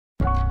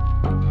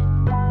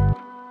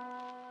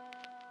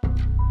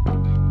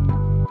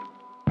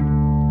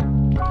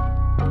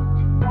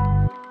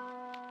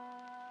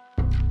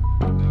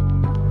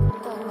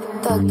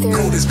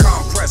Cold as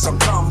compress, I'm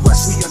Tom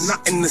West, we are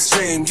not in the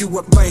same. You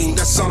a lame,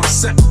 that's on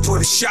set, put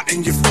a shot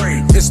in your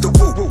frame. It's the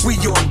woo, we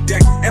on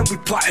deck, and we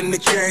plotting the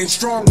game.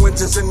 Strong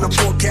winters in the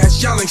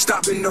forecast, y'all ain't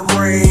stopping the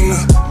rain.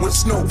 When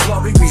snow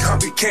flurry, we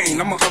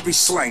hurricane, I'm a hurry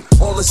slang.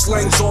 All the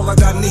slang's all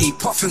that I need,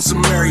 puffin'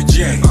 some Mary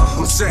Jane.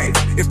 I'm saying,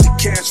 if the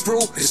cash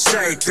rule, it's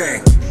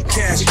everything.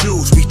 Cash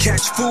dues, we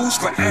catch fools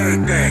for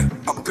everything.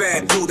 A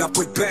bad dude, I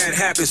put bad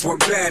habits, one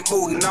bad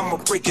mood, and I'ma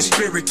break your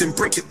spirit and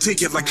break it to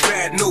you like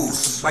bad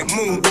news. Like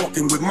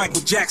moonwalking with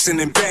Michael Jackson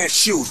in bad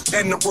shoes.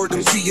 And the word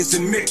MC is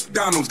in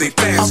McDonald's, they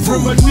fast food.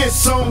 I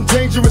reminisce on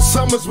dangerous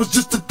summers, was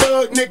just a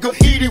thug nigga.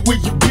 Eat it where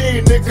you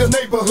been, nigga.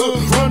 Neighborhood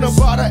runner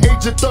by the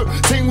age of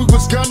 13, we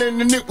was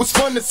gunning, and it was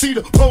fun to see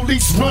the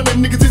police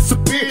running. Niggas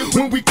disappear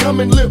when we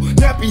come and live.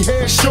 Nappy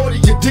hair shorty,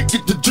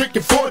 addicted to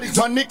drinking 40s.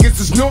 My niggas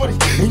is naughty,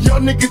 and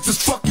y'all niggas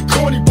is fucking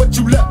corny. But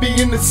you left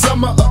me in the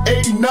summer of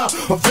 '89,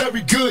 a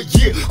very good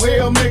year.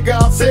 Well,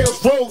 nigga, our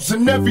sales rose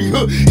in every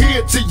hood.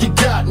 Here till you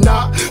got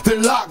knocked,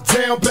 then locked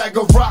down, bag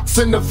of rocks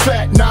in the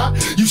fat knot.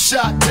 You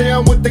shot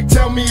down, what they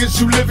tell me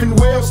is you living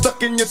well,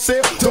 stuck in your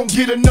cell, don't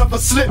get another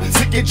slip,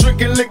 sick and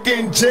drinking liquor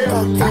in jail.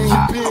 I'm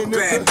a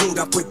bad dude,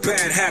 I put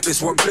bad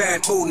habits, one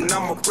bad mood, and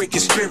I'ma break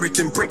your spirit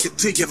and break it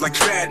to you like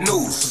bad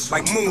news.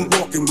 Like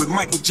moonwalking with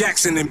Michael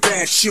Jackson in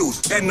bad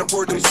shoes. And the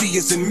word MC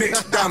is in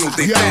McDonald's,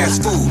 they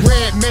fast food.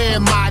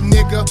 Redman, my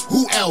nigga,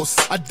 who else?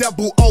 A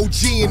double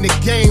OG in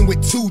the game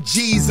with 2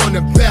 G's on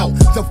the belt.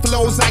 The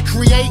flows I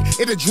create,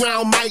 it'll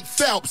drown Mike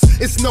Phelps.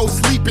 It's no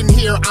sleeping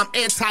here, I'm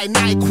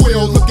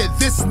anti-NyQuil. Look at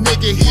this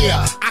nigga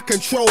here, I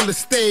control the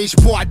stage,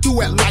 boy, I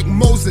do it like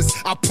Moses.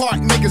 I part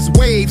niggas'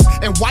 waves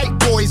and white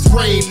boys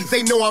rave.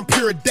 They know I'm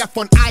pure death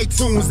on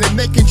iTunes and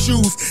they can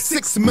choose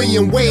 6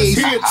 million ways.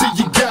 Here till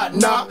you got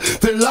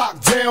knocked, then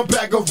locked down,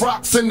 bag of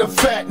rocks in the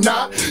fat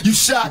knot. You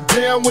shot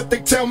down, what they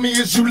tell me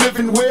is you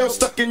living well,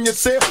 stuck in your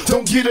cell,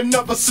 don't get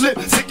another slip,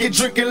 sick and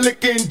drinking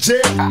liquor in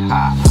jail.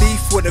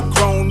 Beef with a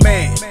grown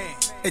man,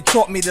 it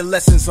taught me the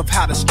lessons of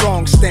how the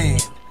strong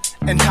stand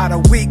and how the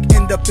weak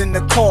end up in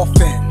the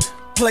coffin.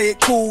 Play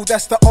it cool,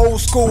 that's the old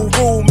school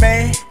rule,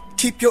 man.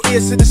 Keep your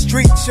ears to the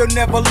streets, you'll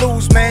never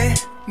lose, man.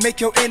 Make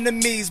your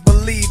enemies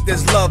believe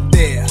there's love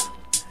there,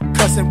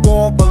 cause in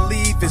war,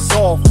 believe it's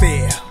all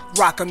fair.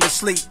 Rock 'em to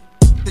sleep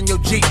in your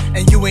Jeep,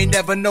 and you ain't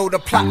never know the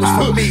plot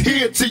was for me.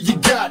 Here till you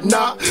got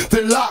knocked,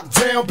 then locked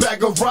down,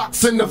 bag of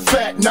rocks in the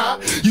fat knot.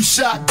 You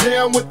shot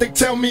down, what they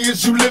tell me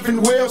is you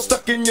living well,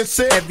 stuck in your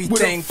cell.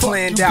 Everything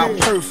planned out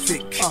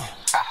perfect.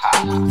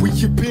 Where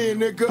you been,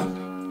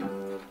 nigga?